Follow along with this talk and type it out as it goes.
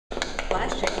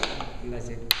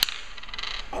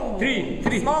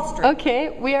Three. Small string. Okay,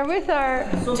 we are with our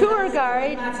tour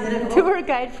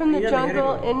guide from the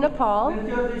jungle in Nepal.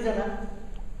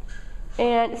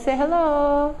 And say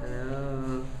hello.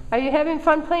 Hello. Are you having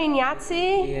fun playing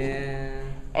Yahtzee? Yeah.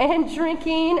 And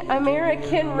drinking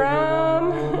American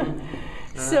rum?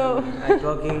 So I'm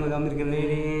talking with American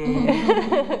lady.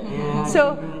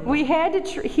 So we had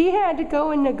to. He had to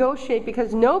go and negotiate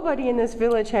because nobody in this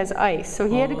village has ice. So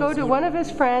he had to go to one of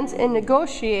his friends and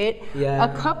negotiate a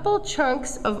couple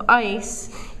chunks of ice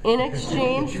in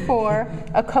exchange for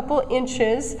a couple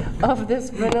inches of this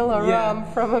vanilla rum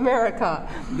from America.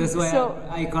 That's why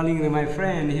I calling my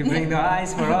friend. He bring the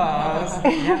ice for us.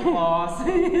 Help us.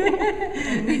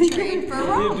 We trade for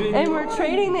rum. And we're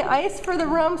trading the ice for the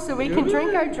rum so we can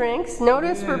drink our drinks.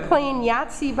 Notice we're playing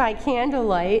Yahtzee by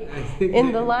candlelight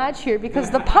in the lodge here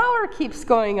because the power keeps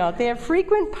going out. They have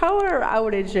frequent power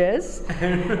outages.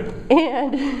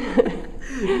 And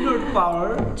Not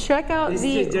power. check out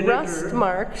the rust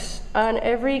marks on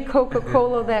every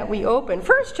Coca-Cola that we open.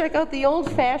 First, check out the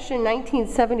old-fashioned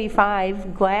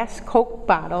 1975 glass Coke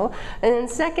bottle. And then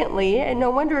secondly, and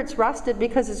no wonder it's rusted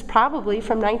because it's probably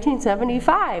from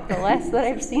 1975, the last that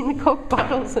I've seen the Coke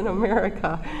bottles in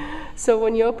America. So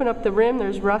when you open up the rim,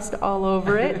 there's rust all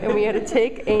over it, and we had to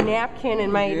take a napkin,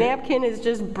 and my napkin is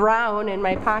just brown in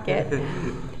my pocket.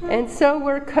 And so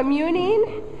we're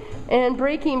communing and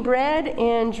breaking bread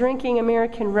and drinking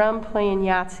American rum, playing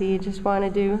Yahtzee. Just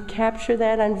wanted to capture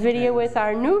that on video with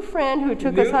our new friend who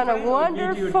took us on a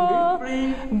wonderful,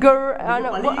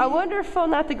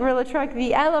 not the gorilla trek,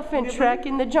 the elephant trek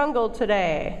in the jungle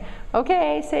today.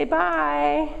 Okay, say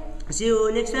bye. See you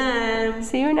next time.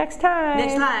 See you next time.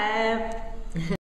 Next live.